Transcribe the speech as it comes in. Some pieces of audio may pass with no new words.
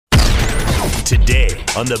Today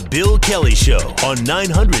on The Bill Kelly Show on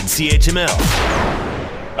 900 CHML.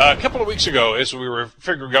 A couple of weeks ago, as we were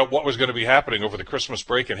figuring out what was going to be happening over the Christmas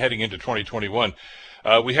break and heading into 2021,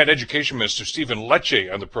 we had Education Minister Stephen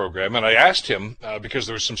Lecce on the program, and I asked him, because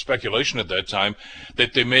there was some speculation at that time,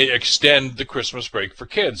 that they may extend the Christmas break for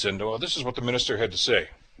kids. And this is what the minister had to say.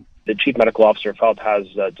 The Chief Medical Officer of Health has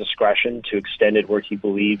discretion to extend it where he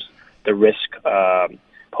believes the risk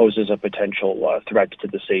poses a potential threat to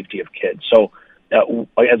the safety of kids. So,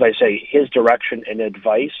 as I say, his direction and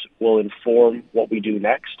advice will inform what we do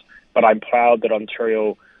next, but I'm proud that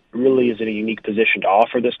Ontario really is in a unique position to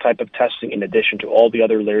offer this type of testing in addition to all the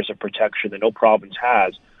other layers of protection that no province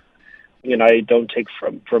has. And I don't take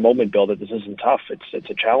for a moment, Bill, that this isn't tough. It's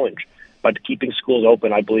a challenge. But keeping schools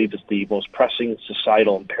open, I believe, is the most pressing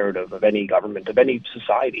societal imperative of any government, of any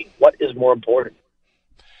society. What is more important?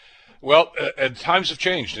 Well, times have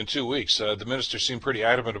changed in 2 weeks. The minister seemed pretty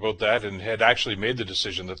adamant about that and had actually made the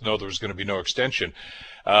decision that no, there was going to be no extension.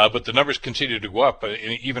 But the numbers continue to go up.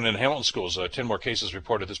 Even in Hamilton schools, 10 more cases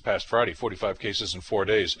reported this past Friday, 45 cases in 4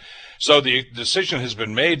 days. So the decision has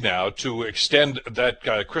been made now to extend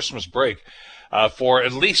that Christmas break for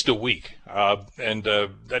at least a week. And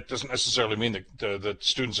that doesn't necessarily mean that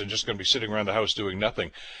students are just going to be sitting around the house doing nothing.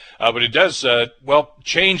 But it does,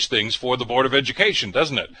 change things for the Board of Education,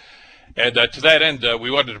 doesn't it? And to that end,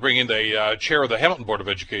 we wanted to bring in the chair of the Hamilton Board of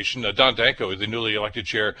Education, Don Danko, the newly elected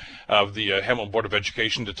chair of the Hamilton Board of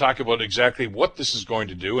Education, to talk about exactly what this is going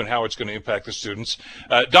to do and how it's going to impact the students.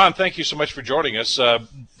 Don, thank you so much for joining us.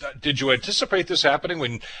 Did you anticipate this happening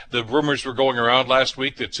when the rumors were going around last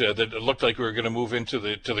week that it looked like we were going to move into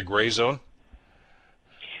the gray zone?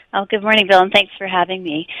 Oh, good morning, Bill, and thanks for having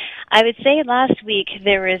me. I would say last week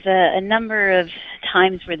there was a number of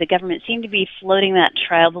times where the government seemed to be floating that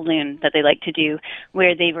trial balloon that they like to do,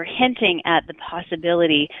 where they were hinting at the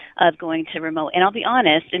possibility of going to remote. And I'll be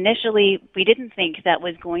honest, initially we didn't think that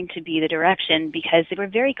was going to be the direction because they were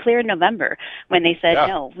very clear in November when they said,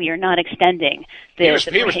 no, we are not extending the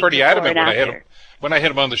He was pretty adamant when I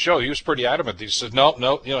hit him on the show. He was pretty adamant. He said,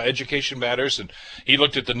 no, education matters. And he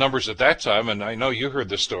looked at the numbers at that time, and I know you heard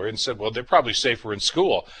this story, and said, well, they're probably safer in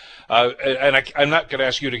school. I'm not going to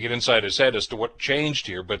ask you to get inside his head as to what changed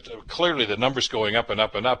here, but clearly the numbers going up and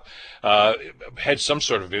up and up had some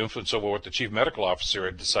sort of influence over what the chief medical officer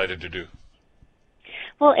had decided to do.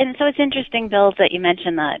 Well, and so it's interesting, Bill, that you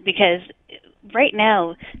mentioned that, because right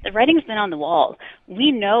now, the writing's been on the wall.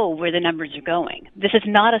 We know where the numbers are going. This is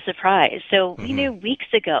not a surprise. So we knew weeks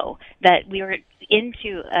ago that we were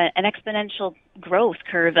into an exponential growth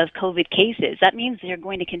curve of COVID cases. That means they're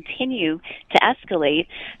going to continue to escalate.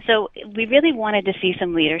 So we really wanted to see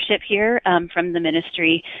some leadership here from the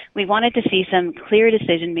ministry. We wanted to see some clear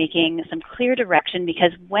decision-making, some clear direction,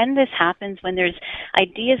 because when this happens, when there's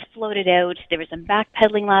ideas floated out, there was some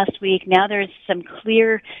backpedaling last week, now there's some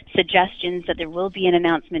clear suggestions that there will be an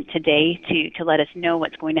announcement today to let us know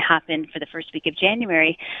what's going to happen for the first week of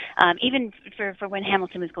January, even for when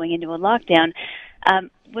Hamilton was going into a lockdown.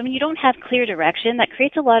 When you don't have clear direction, that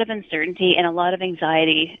creates a lot of uncertainty and a lot of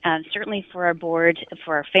anxiety, certainly for our board,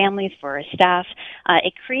 for our families, for our staff.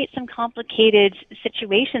 It creates some complicated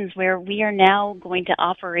situations where we are now going to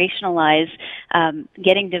operationalize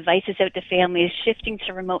getting devices out to families, shifting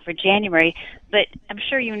to remote for January. But I'm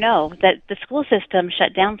sure you know that the school system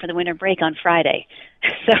shut down for the winter break on Friday.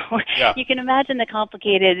 So you can imagine how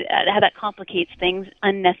that complicates things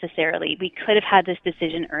unnecessarily. We could have had this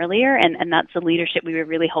decision earlier, and that's the leadership we were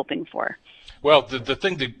really hoping for. Well, the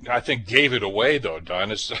thing that I think gave it away, though,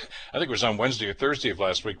 Don, is I think it was on Wednesday or Thursday of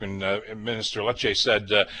last week when Minister Lecce said,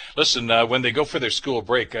 listen, when they go for their school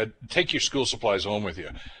break, take your school supplies home with you.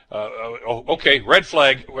 Okay, red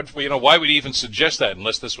flag. Why would he even suggest that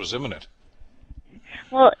unless this was imminent?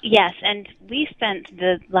 Well, yes, and we spent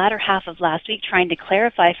the latter half of last week trying to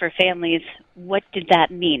clarify for families what did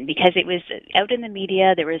that mean, because it was out in the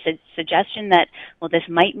media. There was a suggestion that, well, this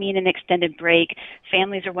might mean an extended break.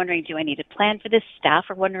 Families are wondering, do I need to plan for this? Staff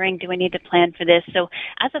are wondering, do I need to plan for this? So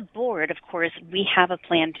as a board, of course, we have a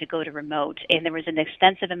plan to go to remote, and there was an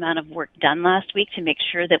extensive amount of work done last week to make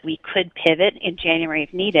sure that we could pivot in January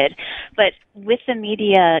if needed. But with the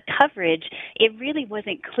media coverage, it really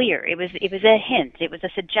wasn't clear. It was a hint. It was a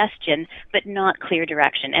suggestion, but not clear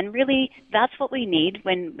direction. And really, that's what we need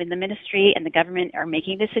when the ministry and and the government are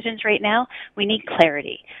making decisions right now, we need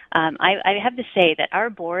clarity. I have to say that our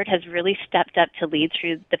board has really stepped up to lead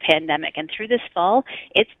through the pandemic, and through this fall,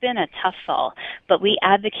 it's been a tough fall, but we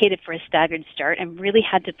advocated for a staggered start and really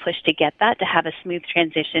had to push to get that, to have a smooth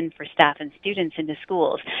transition for staff and students into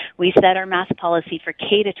schools. We set our mask policy for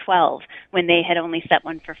K to 12 when they had only set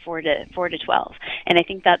one for 4 to 12. And I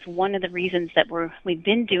think that's one of the reasons that we've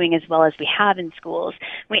been doing as well as we have in schools.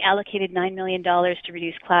 We allocated $9 million to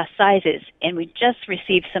reduce class sizes, and we just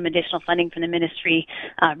received some additional funding from the ministry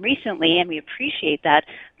recently, and we appreciate that.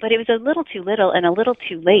 But it was a little too little and a little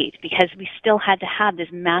too late, because we still had to have this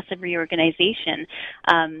massive reorganization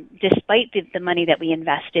despite the money that we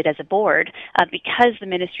invested as a board, because the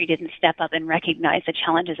ministry didn't step up and recognize the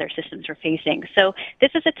challenges our systems were facing. So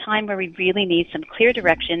this is a time where we really need some clear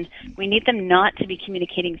direction. We need them not to be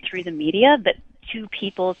communicating through the media, but to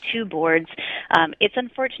people, to boards. It's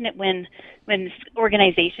unfortunate when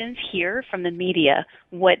organizations hear from the media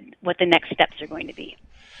what the next steps are going to be.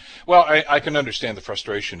 Well, I can understand the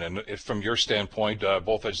frustration, and if from your standpoint,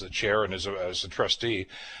 both as the chair and as a trustee,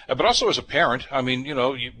 but also as a parent. I mean, you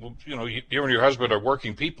and your husband are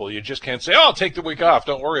working people. You just can't say, "Oh, I'll take the week off.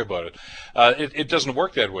 Don't worry about it." It doesn't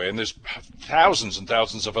work that way, and there's thousands and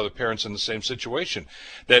thousands of other parents in the same situation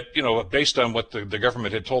that, based on what the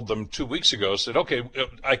government had told them 2 weeks ago, said, "Okay,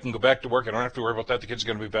 I can go back to work. I don't have to worry about that. The kids are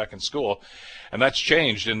going to be back in school," and that's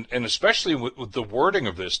changed, and especially with the wording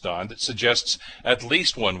of this, Don, that suggests at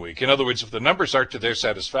least 1 week. In other words, if the numbers aren't to their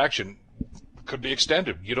satisfaction, could be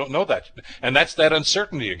extended. You don't know that. And that's that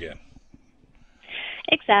uncertainty again.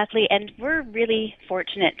 Exactly, and we're really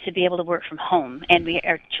fortunate to be able to work from home, and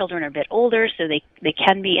our children are a bit older, so they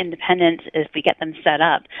can be independent if we get them set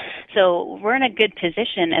up. So we're in a good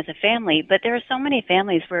position as a family, but there are so many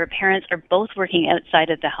families where parents are both working outside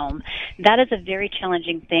of the home. That is a very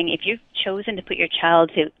challenging thing. If you've chosen to put your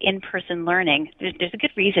child to in-person learning, there's a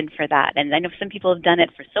good reason for that, and I know some people have done it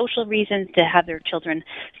for social reasons, to have their children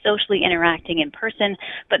socially interacting in person,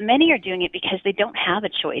 but many are doing it because they don't have a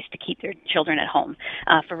choice to keep their children at home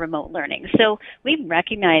for remote learning. So we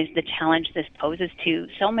recognize the challenge this poses to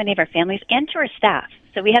so many of our families and to our staff.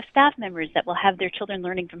 So we have staff members that will have their children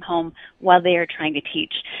learning from home while they are trying to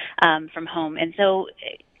teach from home. And so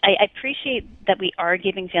I appreciate that we are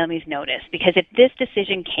giving families notice, because if this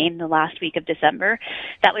decision came the last week of December,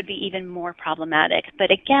 that would be even more problematic. But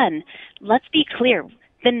again, let's be clear.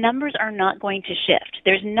 The numbers are not going to shift.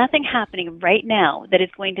 There's nothing happening right now that is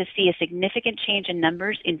going to see a significant change in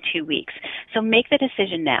numbers in 2 weeks. So make the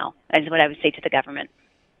decision now, is what I would say to the government.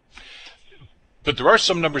 But there are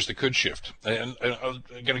some numbers that could shift. And I'm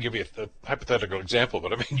going to give you a hypothetical example,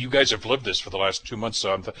 but I mean, you guys have lived this for the last 2 months,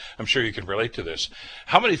 so I'm sure you can relate to this.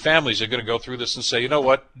 How many families are going to go through this and say, you know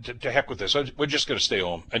what, to heck with this, we're just going to stay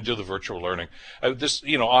home and do the virtual learning? This,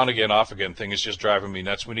 on again, off again thing is just driving me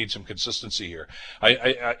nuts. We need some consistency here.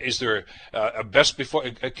 Is there a best before?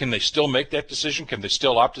 Can they still make that decision? Can they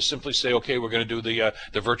still opt to simply say, okay, we're going to do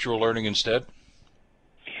the virtual learning instead?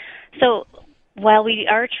 So, while we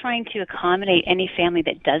are trying to accommodate any family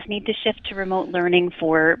that does need to shift to remote learning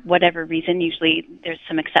for whatever reason, usually there's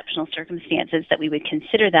some exceptional circumstances that we would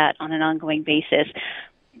consider that on an ongoing basis.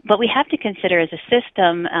 But we have to consider as a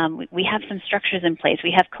system, we have some structures in place.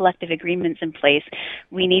 We have collective agreements in place.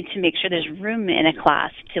 We need to make sure there's room in a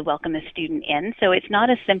class to welcome a student in. So it's not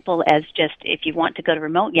as simple as just, if you want to go to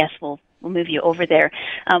remote, yes, we'll move you over there.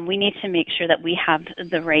 We need to make sure that we have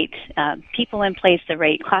the right people in place, the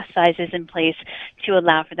right class sizes in place to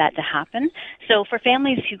allow for that to happen. So for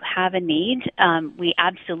families who have a need, we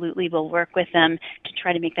absolutely will work with them to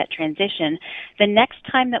try to make that transition. The next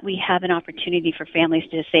time that we have an opportunity for families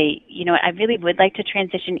to say, I really would like to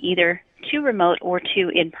transition either to remote or to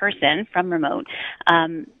in-person from remote,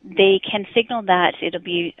 they can signal that. It'll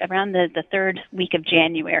be around the third week of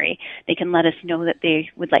January. They can let us know that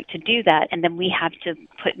they would like to do that, and then we have to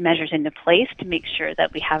put measures into place to make sure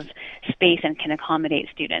that we have space and can accommodate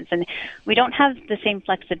students. And we don't have the same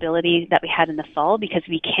flexibility that we had in the fall, because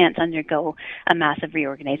we can't undergo a massive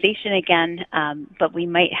reorganization again, but we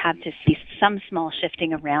might have to see some small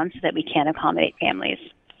shifting around so that we can accommodate families.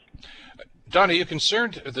 Donna, are you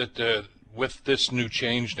concerned that with this new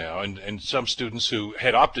change now, and some students who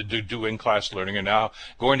had opted to do in-class learning are now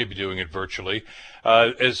going to be doing it virtually,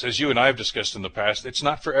 as you and I have discussed in the past, it's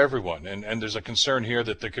not for everyone, and there's a concern here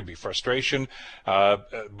that there could be frustration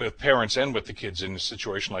with parents and with the kids in a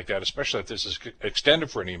situation like that, especially if this is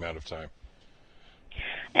extended for any amount of time.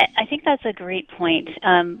 I think that's a great point.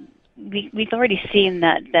 we've already seen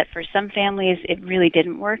that for some families it really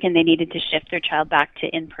didn't work and they needed to shift their child back to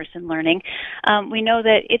in-person learning. We know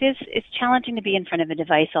that it's challenging to be in front of a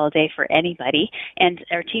device all day for anybody, and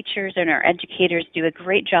our teachers and our educators do a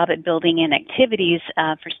great job at building in activities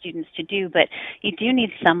for students to do, but you do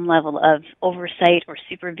need some level of oversight or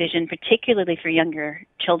supervision, particularly for younger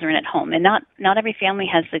children at home, and not every family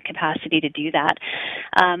has the capacity to do that.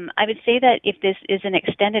 I would say that if this is an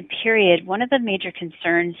extended period, one of the major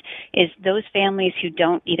concerns is those families who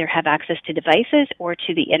don't either have access to devices or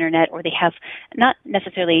to the internet, or they have not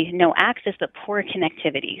necessarily no access, but poor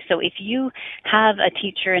connectivity. So if you have a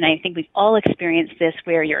teacher, and I think we've all experienced this,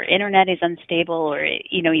 where your internet is unstable, or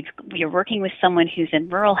you're working with someone who's in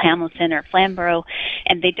rural Hamilton or Flamborough,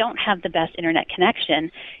 and they don't have the best internet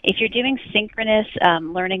connection, if you're doing synchronous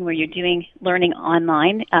learning, where you're doing learning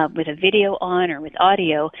online with a video on or with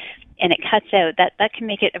audio, and it cuts out, that can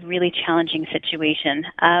make it a really challenging situation.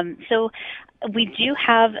 So we do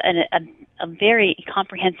have a very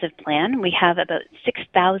comprehensive plan. We have about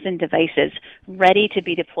 6,000 devices ready to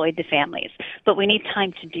be deployed to families, but we need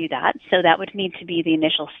time to do that. So that would need to be the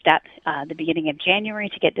initial step, the beginning of January,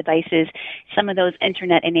 to get devices, some of those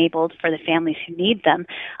internet enabled for the families who need them.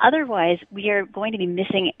 Otherwise, we are going to be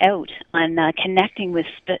missing out on connecting with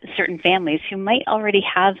certain families who might already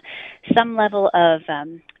have some level of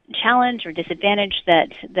challenge or disadvantage that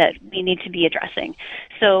we need to be addressing.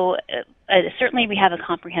 So certainly we have a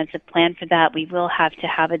comprehensive plan for that. We will have to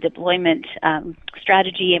have a deployment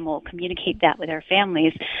strategy, and we'll communicate that with our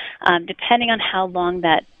families. Depending on how long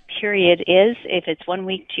that period is, if it's 1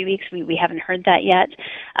 week, 2 weeks, we haven't heard that yet.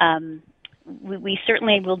 We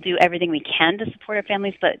certainly will do everything we can to support our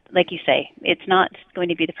families, but like you say, it's not going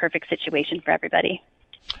to be the perfect situation for everybody.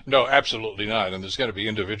 No, absolutely not. And there's going to be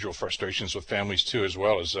individual frustrations with families too, as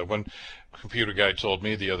well. As one computer guy told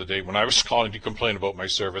me the other day when I was calling to complain about my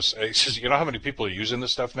service, he says, you know how many people are using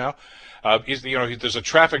this stuff now? There's a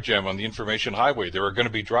traffic jam on the information highway. There are going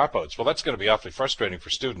to be dropouts. Well, that's going to be awfully frustrating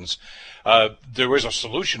for students. There is a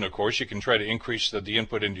solution, of course. You can try to increase the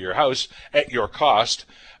input into your house at your cost.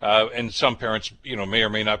 And some parents, may or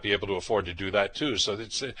may not be able to afford to do that too. So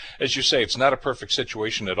it's, as you say, it's not a perfect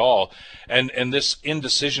situation at all. And this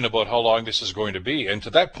indecision about how long this is going to be. And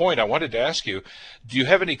to that point, I wanted to ask you, do you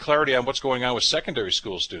have any clarity on what's going on with secondary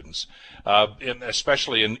school students,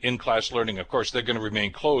 especially in in-class learning? Of course, they're going to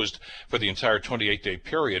remain closed for the entire 28-day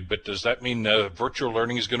period, but does that mean virtual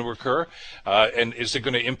learning is going to occur? And is it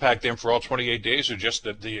going to impact them for all 28 days, or just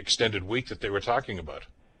the extended week that they were talking about?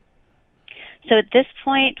 So at this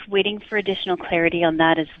point, waiting for additional clarity on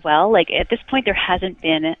that as well. Like at this point, there hasn't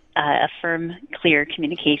been a firm, clear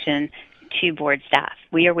communication to board staff.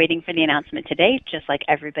 We are waiting for the announcement today, just like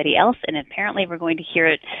everybody else, and apparently we're going to hear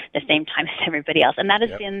it the same time as everybody else. And that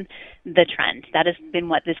has been the trend. That has been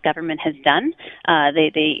what this government has done.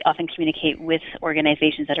 They often communicate with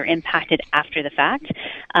organizations that are impacted after the fact.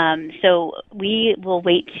 So we will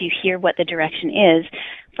wait to hear what the direction is.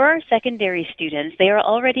 For our secondary students, they are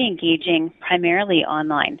already engaging primarily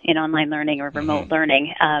online, in online learning or remote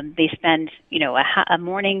learning. They spend, a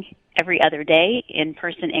morning every other day in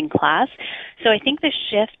person in class. So I think the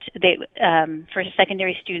shift for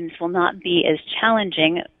secondary students will not be as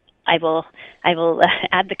challenging. I will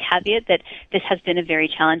add the caveat that this has been a very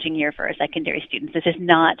challenging year for our secondary students. This is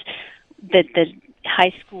not the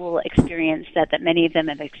high school experience that many of them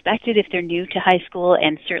have expected if they're new to high school,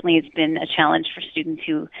 and certainly it's been a challenge for students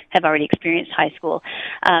who have already experienced high school.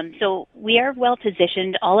 So we are well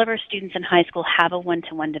positioned. All of our students in high school have a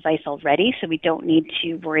one-to-one device already, so we don't need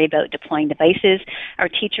to worry about deploying devices. Our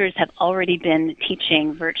teachers have already been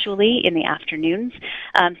teaching virtually in the afternoons.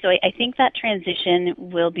 So I think that transition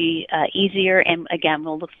will be easier, and again,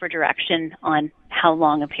 we'll look for direction on how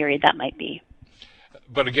long a period that might be.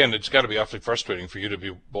 But again, it's got to be awfully frustrating for you to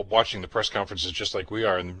be watching the press conferences just like we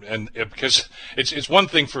are, and because it's one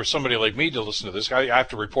thing for somebody like me to listen to this. I have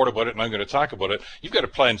to report about it, and I'm going to talk about it. You've got to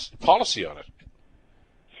plan policy on it.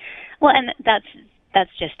 Well, and that's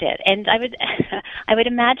just it. And I would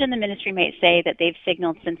imagine the ministry might say that they've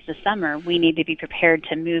signaled since the summer we need to be prepared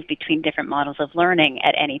to move between different models of learning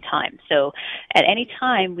at any time. So at any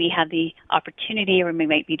time we have the opportunity, or we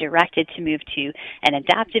might be directed to move to an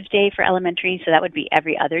adaptive day for elementary, so that would be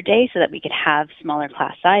every other day, so that we could have smaller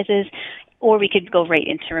class sizes, or we could go right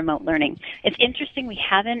into remote learning. It's interesting, we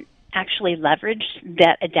haven't actually leveraged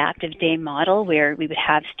that adaptive day model where we would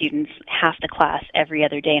have students half the class every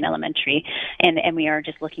other day in elementary, and we are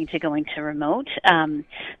just looking to go into remote.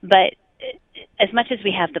 But as much as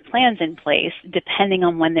we have the plans in place, depending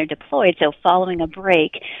on when they're deployed, so following a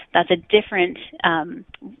break, that's a different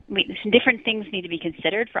things need to be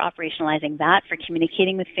considered for operationalizing that, for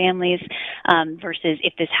communicating with families, versus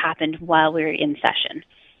if this happened while we were in session.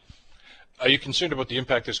 Are you concerned about the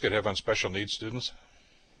impact this could have on special needs students?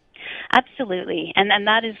 Absolutely, and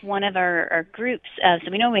that is one of our groups.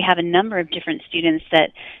 So we know we have a number of different students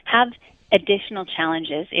that have additional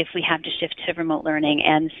challenges if we have to shift to remote learning.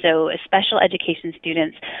 And so special education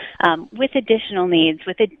students with additional needs,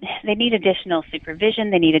 they need additional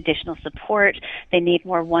supervision, they need additional support, they need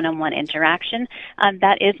more one-on-one interaction.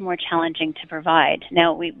 That is more challenging to provide.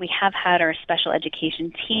 Now, we have had our special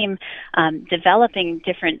education team developing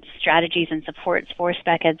different strategies and supports for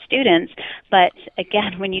spec ed students, but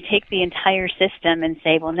again, when you take the entire system and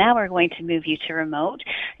say, well, now we're going to move you to remote,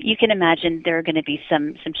 you can imagine there are going to be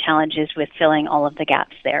some challenges with filling all of the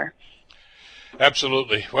gaps there.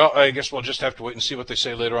 Absolutely. Well, I guess we'll just have to wait and see what they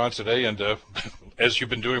say later on today, and as you've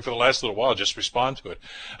been doing for the last little while, just respond to it.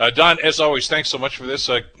 Dawn, as always, thanks so much for this.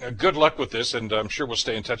 Good luck with this, and I'm sure we'll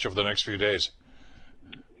stay in touch over the next few days.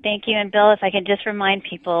 Thank you. And Bill, if I can just remind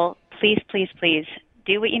people, please, please, please,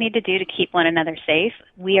 do what you need to do to keep one another safe.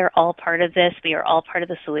 We are all part of this. We are all part of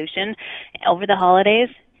the solution. Over the holidays,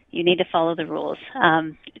 you need to follow the rules.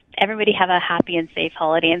 Everybody have a happy and safe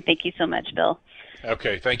holiday, and thank you so much, Bill.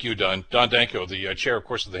 Okay, thank you, Dawn. Dawn Danko, the chair, of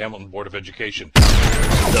course, of the Hamilton Board of Education.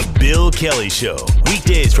 The Bill Kelly Show,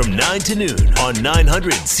 weekdays from 9 to noon on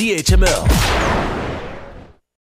 900 CHML.